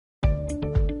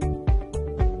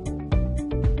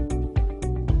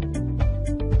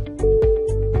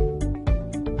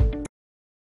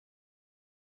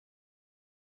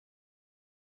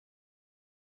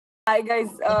Hi guys,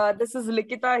 this is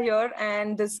Likitha here,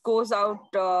 and this goes out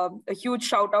a huge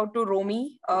shout out to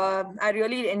Romy. I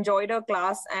really enjoyed her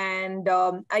class, and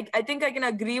I think I can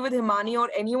agree with Himani or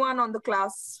anyone on the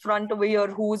class front over here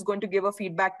who is going to give a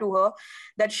feedback to her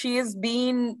that she has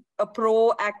been a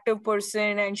proactive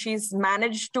person and she's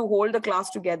managed to hold the class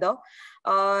together.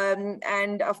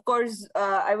 And of course,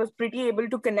 I was pretty able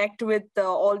to connect with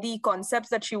all the concepts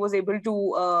that she was able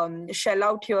to shell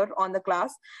out here on the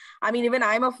class. I mean, even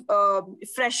I'm a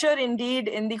fresher indeed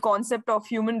in the concept of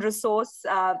human resource.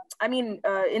 In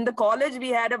the college, we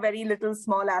had a very little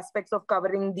small aspects of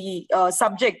covering the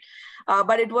subject,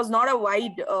 but it was not a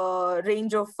wide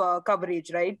range of coverage,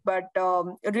 right? But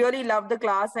really loved the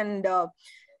class, and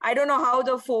I don't know how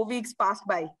the 4 weeks passed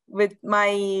by with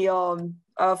my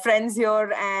friends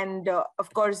here, and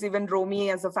of course, even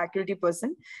Romy as a faculty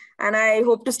person. And I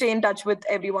hope to stay in touch with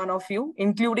every one of you,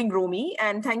 including Romy.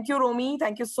 And thank you, Romy.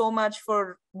 Thank you so much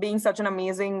for being such an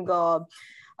amazing,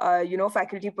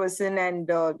 faculty person. And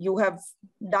you have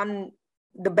done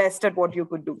the best at what you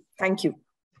could do. Thank you.